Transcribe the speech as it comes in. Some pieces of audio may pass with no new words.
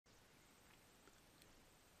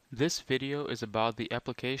This video is about the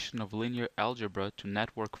application of linear algebra to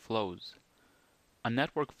network flows. A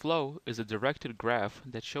network flow is a directed graph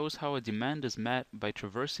that shows how a demand is met by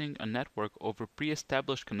traversing a network over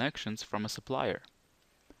pre-established connections from a supplier.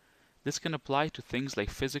 This can apply to things like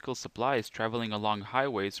physical supplies traveling along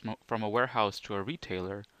highways from a warehouse to a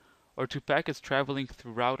retailer, or to packets traveling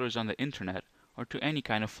through routers on the internet, or to any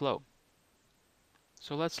kind of flow.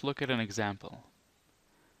 So let's look at an example.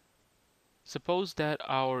 Suppose that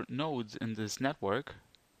our nodes in this network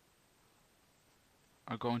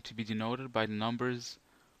are going to be denoted by the numbers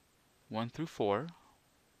 1 through 4.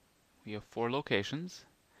 We have 4 locations.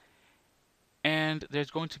 And there's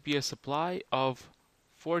going to be a supply of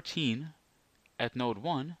 14 at node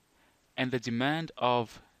 1 and the demand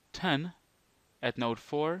of 10 at node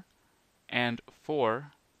 4 and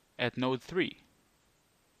 4 at node 3.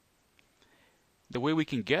 The way we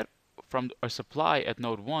can get from our supply at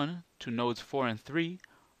node 1 to nodes 4 and 3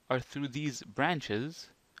 are through these branches,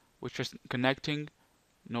 which are connecting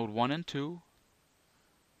node 1 and 2,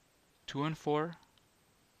 2 and 4,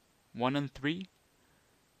 1 and 3,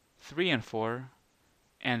 3 and 4,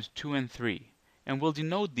 and 2 and 3. And we'll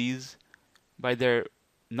denote these by their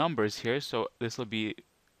numbers here. So this will be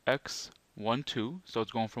x12, so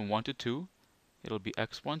it's going from 1 to 2. It'll be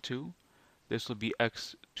x12. This will be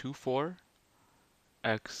x24,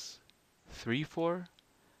 x34.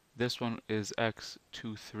 This one is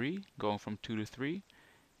x23, going from 2 to 3,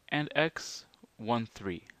 and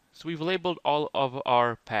x13. So we've labeled all of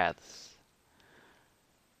our paths.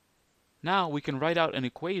 Now we can write out an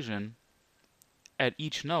equation at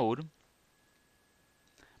each node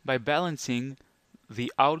by balancing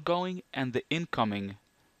the outgoing and the incoming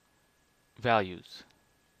values.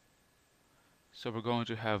 So we're going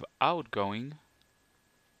to have outgoing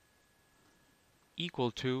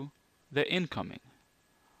equal to the incoming.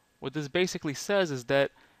 What this basically says is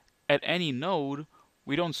that at any node,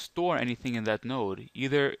 we don't store anything in that node.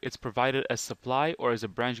 Either it's provided as supply or as a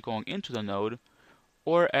branch going into the node,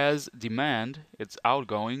 or as demand, it's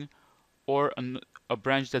outgoing, or a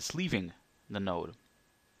branch that's leaving the node.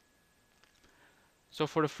 So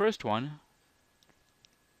for the first one,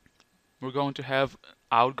 we're going to have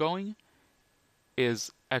outgoing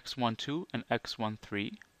is x12 and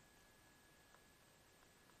x13.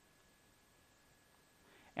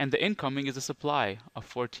 And the incoming is a supply of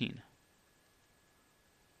 14.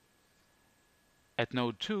 At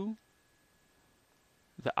node 2,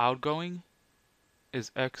 the outgoing is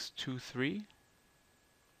x23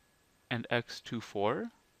 and x24.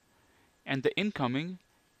 And the incoming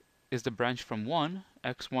is the branch from 1,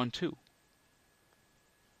 x12.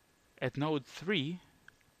 At node 3,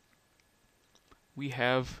 we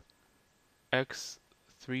have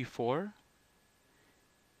x34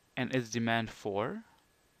 and its demand 4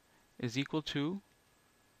 is equal to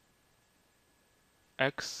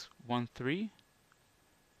x13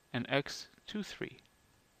 and x23.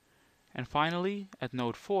 And finally, at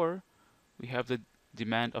node 4, we have the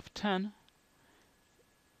demand of 10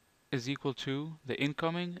 is equal to the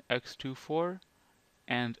incoming x24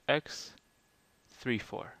 and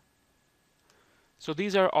x34. So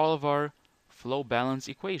these are all of our flow balance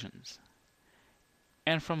equations.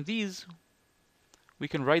 And from these, we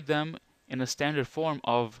can write them in a standard form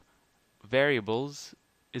of variables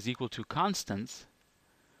is equal to constants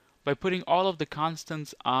by putting all of the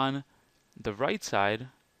constants on the right side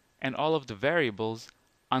and all of the variables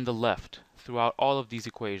on the left throughout all of these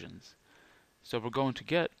equations. So we're going to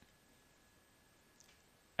get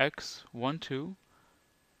x12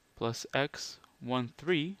 plus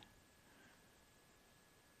x13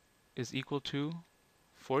 is equal to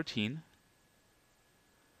 14.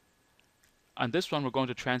 On this one, we're going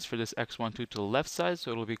to transfer this x12 to the left side,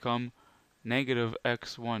 so it'll become negative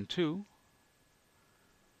x12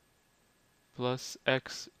 plus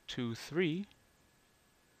x23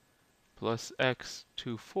 plus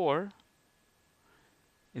x24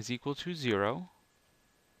 is equal to 0.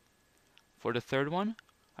 For the third one,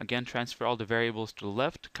 again transfer all the variables to the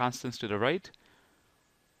left, constants to the right.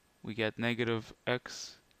 We get negative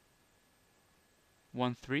x13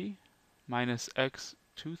 minus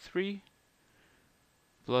x23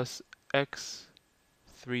 plus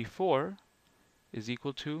x34 is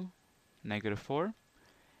equal to negative 4.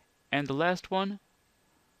 And the last one,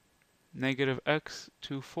 negative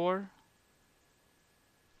x24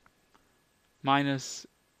 minus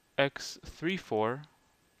x34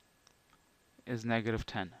 is negative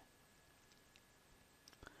 10.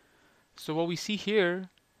 So what we see here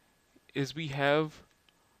is we have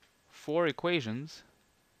 4 equations,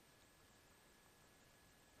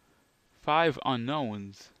 5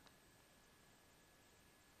 unknowns,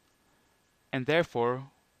 and therefore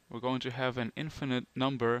we're going to have an infinite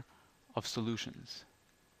number of solutions.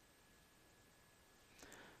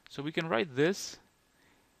 So we can write this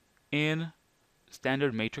in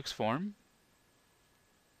standard matrix form,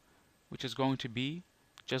 which is going to be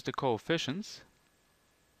just the coefficients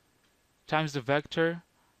times the vector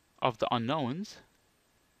of the unknowns,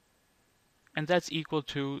 and that's equal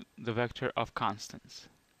to the vector of constants.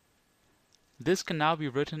 This can now be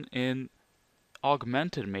written in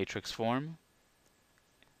augmented matrix form,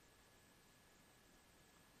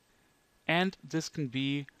 and this can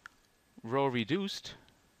be row reduced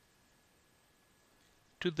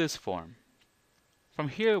to this form. From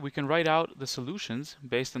here we can write out the solutions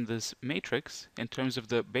based on this matrix in terms of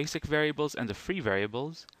the basic variables and the free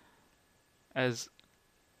variables as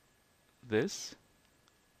this.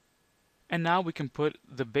 And now we can put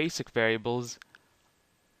the basic variables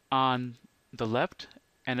on the left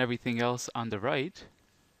and everything else on the right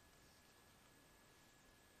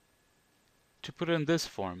to put it in this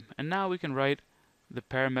form. And now we can write the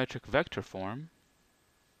parametric vector form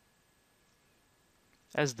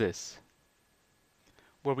as this,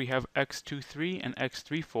 where we have x23 and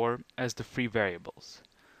x34 as the free variables.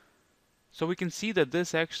 So we can see that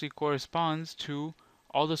this actually corresponds to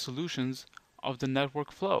all the solutions of the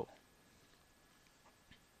network flow.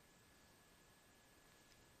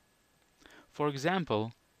 For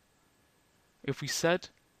example, if we set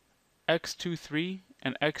x23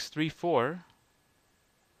 and x34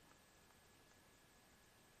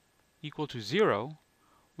 equal to 0,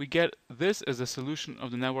 we get this as a solution of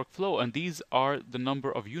the network flow, and these are the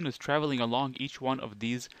number of units traveling along each one of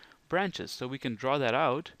these branches. So we can draw that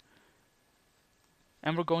out,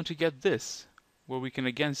 and we're going to get this, where we can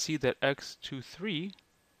again see that x23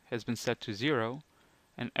 has been set to 0,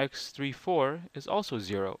 and x34 is also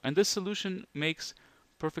 0. And this solution makes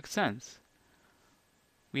perfect sense.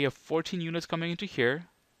 We have 14 units coming into here,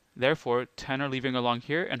 therefore 10 are leaving along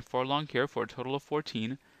here and 4 along here for a total of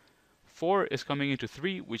 14. 4 is coming into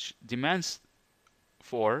 3, which demands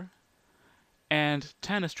 4, and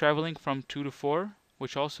 10 is traveling from 2 to 4,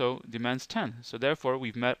 which also demands 10. So therefore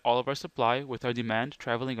we've met all of our supply with our demand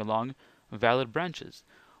traveling along valid branches.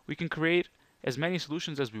 We can create as many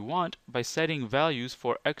solutions as we want by setting values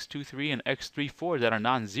for x23 and x34 that are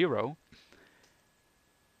non-zero,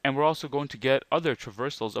 and we're also going to get other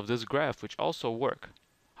traversals of this graph which also work.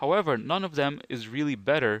 However, none of them is really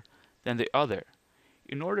better than the other.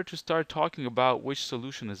 In order to start talking about which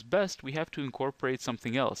solution is best, we have to incorporate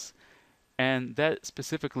something else, and that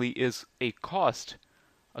specifically is a cost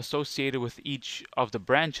associated with each of the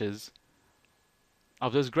branches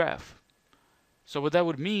of this graph. So what that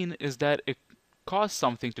would mean is that it costs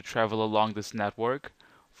something to travel along this network.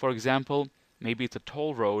 For example, maybe it's a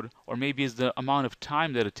toll road, or maybe it's the amount of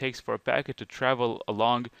time that it takes for a packet to travel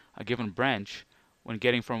along a given branch when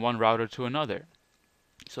getting from one router to another.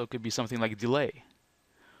 So it could be something like delay.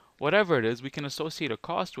 Whatever it is, we can associate a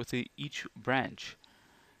cost with each branch.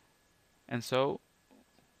 And so,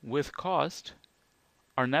 with cost,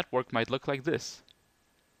 our network might look like this.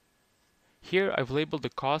 Here I've labeled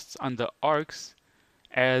the costs on the arcs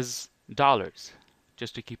as dollars,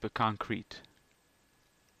 just to keep it concrete.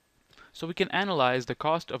 So we can analyze the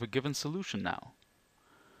cost of a given solution now.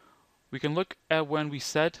 We can look at when we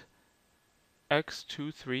set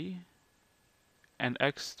x23 and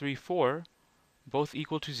x34 both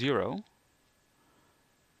equal to 0.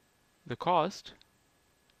 The cost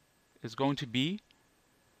is going to be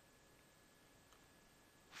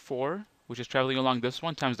 4, which is traveling along this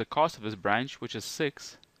one, times the cost of this branch, which is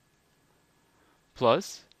 6,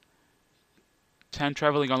 plus 10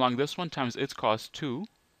 traveling along this one times its cost 2,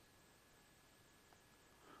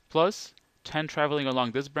 plus 10 traveling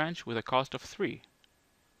along this branch with a cost of 3.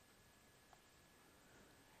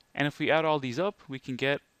 And if we add all these up, we can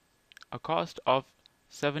get a cost of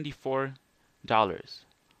 $74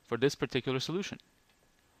 for this particular solution.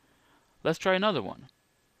 Let's try another one.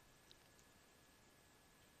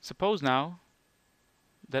 Suppose now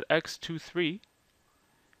that x23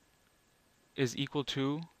 is equal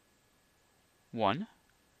to 1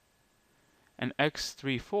 and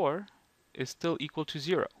x34 is still equal to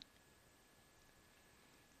 0.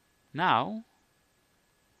 Now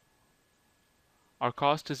our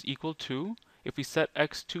cost is equal to, if we set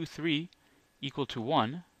x23 equal to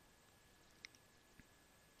 1,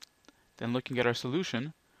 then looking at our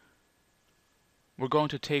solution, we're going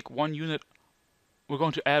to take 1 unit, we're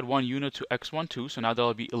going to add 1 unit to x12, so now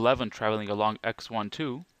there'll be 11 traveling along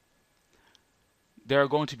x12. There are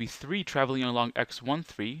going to be 3 traveling along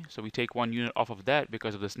x13, so we take 1 unit off of that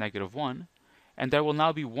because of this negative 1, and there will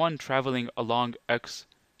now be 1 traveling along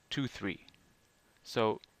x23.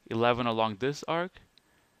 So 11 along this arc,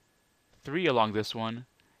 3 along this one,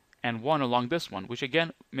 and 1 along this one, which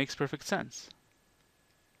again makes perfect sense.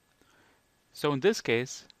 So in this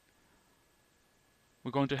case,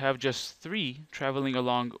 we're going to have just 3 traveling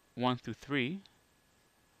along 1 through 3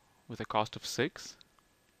 with a cost of 6,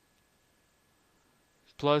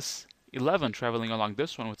 plus 11 traveling along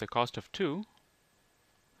this one with a cost of 2.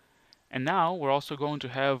 And now we're also going to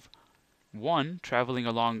have 1 traveling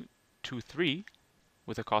along 2, 3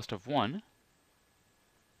 with a cost of 1.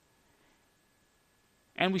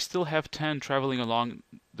 And we still have 10 traveling along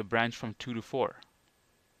the branch from 2 to 4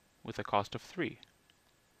 with a cost of 3.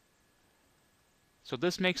 So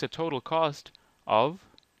this makes a total cost of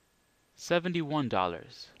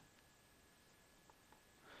 $71.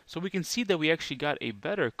 So we can see that we actually got a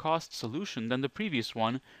better cost solution than the previous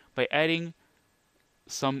one by adding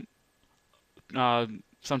some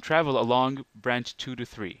travel along branch 2 to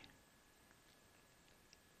 3.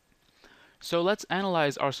 So let's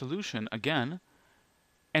analyze our solution again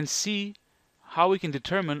and see how we can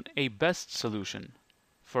determine a best solution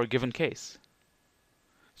for a given case.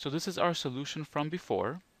 So this is our solution from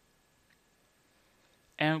before,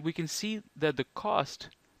 and we can see that the cost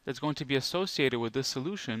that's going to be associated with this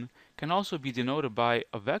solution can also be denoted by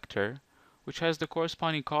a vector which has the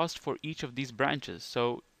corresponding cost for each of these branches.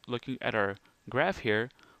 So looking at our graph here,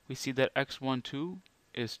 we see that x12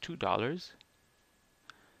 is $2,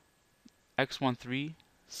 x13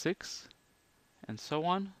 6, and so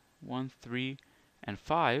on, 1, 3, and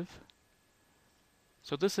 5.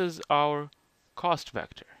 So this is our cost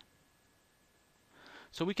vector.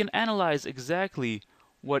 So we can analyze exactly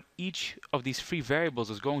what each of these free variables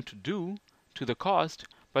is going to do to the cost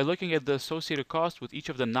by looking at the associated cost with each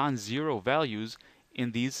of the non-zero values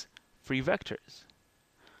in these free vectors.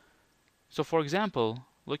 So for example,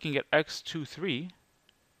 looking at x23,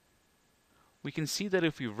 we can see that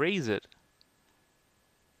if we raise it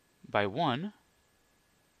by 1,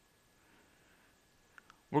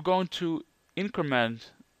 we're going to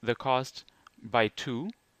increment the cost by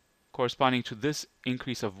 2, corresponding to this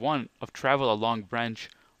increase of 1 of travel along branch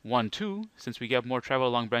 1, 2. Since we get more travel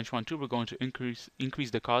along branch 1, 2, we're going to increase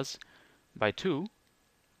the cost by 2.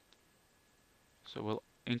 So we'll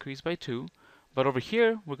increase by 2. But over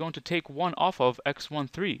here, we're going to take 1 off of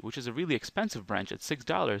x13, which is a really expensive branch at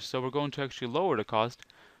 $6. So we're going to actually lower the cost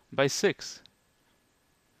by 6.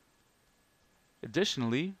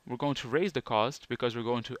 Additionally, we're going to raise the cost because we're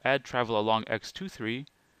going to add travel along x23.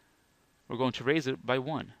 We're going to raise it by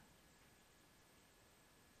 1.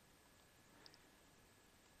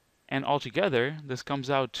 And altogether, this comes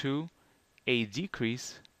out to a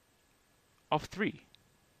decrease of 3.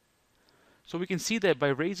 So we can see that by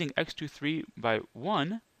raising x23 by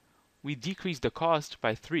 1, we decrease the cost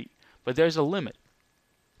by 3. But there's a limit.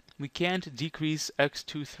 We can't decrease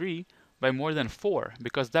x23 by more than 4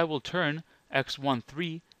 because that will turn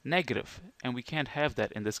x13 negative, and we can't have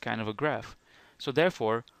that in this kind of a graph. So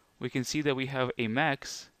therefore, we can see that we have a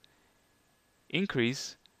max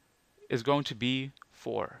increase is going to be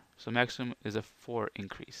 4. So maximum is a 4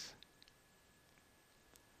 increase.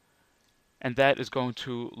 And that is going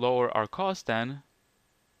to lower our cost then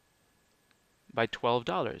by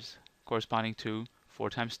 $12, corresponding to 4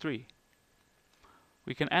 times 3.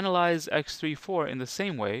 We can analyze x34 in the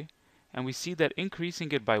same way, and we see that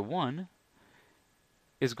increasing it by 1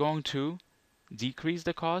 is going to decrease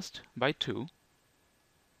the cost by 2,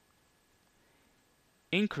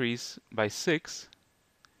 increase by 6,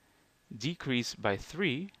 decrease by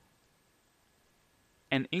 3,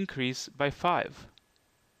 and increase by 5.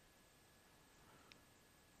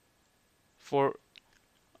 For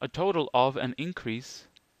a total of an increase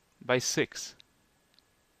by 6.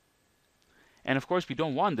 And of course we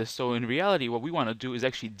don't want this, so in reality what we want to do is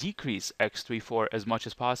actually decrease x34 as much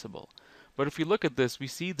as possible. But if we look at this, we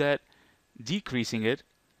see that decreasing it,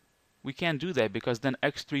 we can't do that because then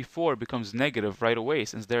x34 becomes negative right away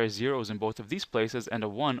since there are zeros in both of these places and a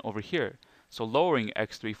 1 over here. So lowering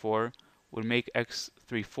x34 would make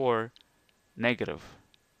x34 negative.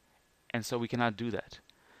 And so we cannot do that.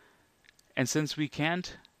 And since we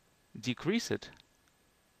can't decrease it,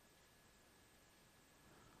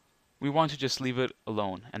 we want to just leave it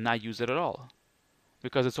alone and not use it at all,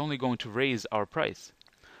 because it's only going to raise our price.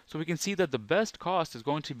 So we can see that the best cost is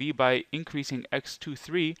going to be by increasing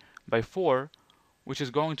x23 by 4, which is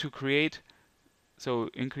going to create, so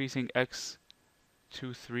increasing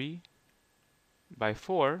x23 by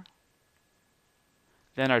 4,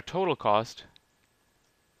 then our total cost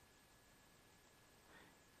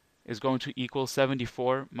is going to equal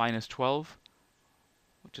 74 minus 12,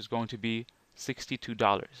 which is going to be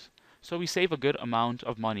 $62. So we save a good amount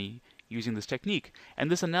of money using this technique.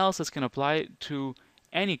 And this analysis can apply to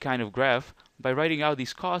any kind of graph by writing out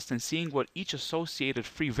these costs and seeing what each associated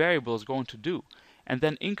free variable is going to do, and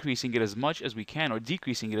then increasing it as much as we can or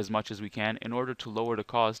decreasing it as much as we can in order to lower the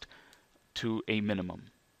cost to a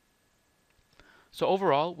minimum. So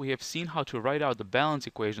overall, we have seen how to write out the balance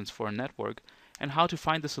equations for a network and how to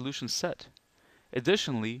find the solution set.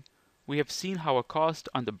 Additionally, we have seen how a cost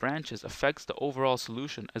on the branches affects the overall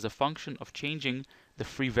solution as a function of changing the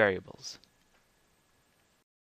free variables.